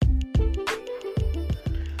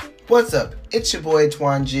What's up? It's your boy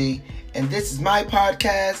Twan G, and this is my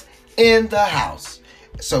podcast, In the House.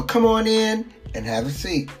 So come on in and have a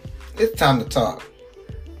seat. It's time to talk.